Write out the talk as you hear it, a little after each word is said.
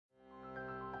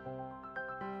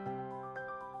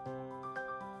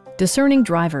Discerning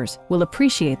drivers will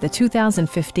appreciate the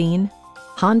 2015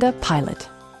 Honda Pilot.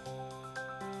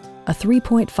 A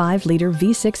 3.5-liter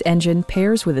V6 engine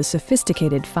pairs with a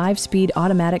sophisticated 5-speed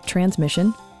automatic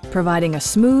transmission, providing a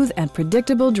smooth and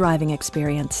predictable driving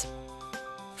experience.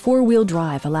 4-wheel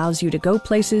drive allows you to go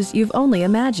places you've only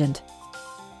imagined.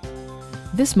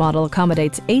 This model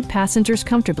accommodates 8 passengers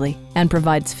comfortably and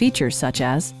provides features such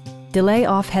as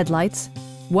delay-off headlights,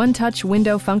 one-touch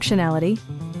window functionality,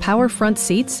 power front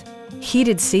seats,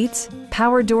 heated seats,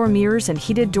 power door mirrors and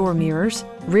heated door mirrors,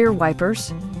 rear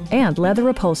wipers, and leather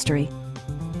upholstery.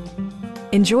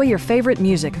 Enjoy your favorite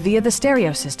music via the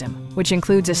stereo system, which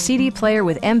includes a CD player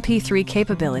with MP3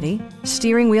 capability,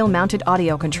 steering wheel mounted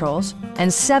audio controls,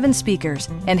 and 7 speakers,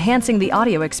 enhancing the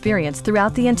audio experience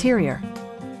throughout the interior.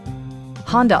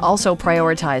 Honda also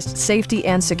prioritized safety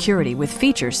and security with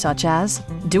features such as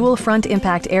dual front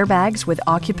impact airbags with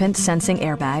occupant sensing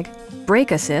airbag,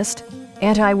 brake assist,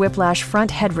 anti-whiplash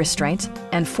front head restraints,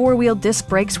 and 4-wheel disc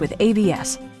brakes with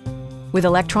ABS. With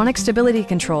electronic stability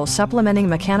control supplementing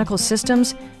mechanical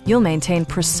systems, you'll maintain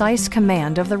precise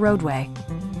command of the roadway.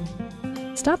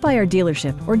 Stop by our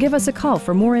dealership or give us a call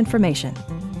for more information.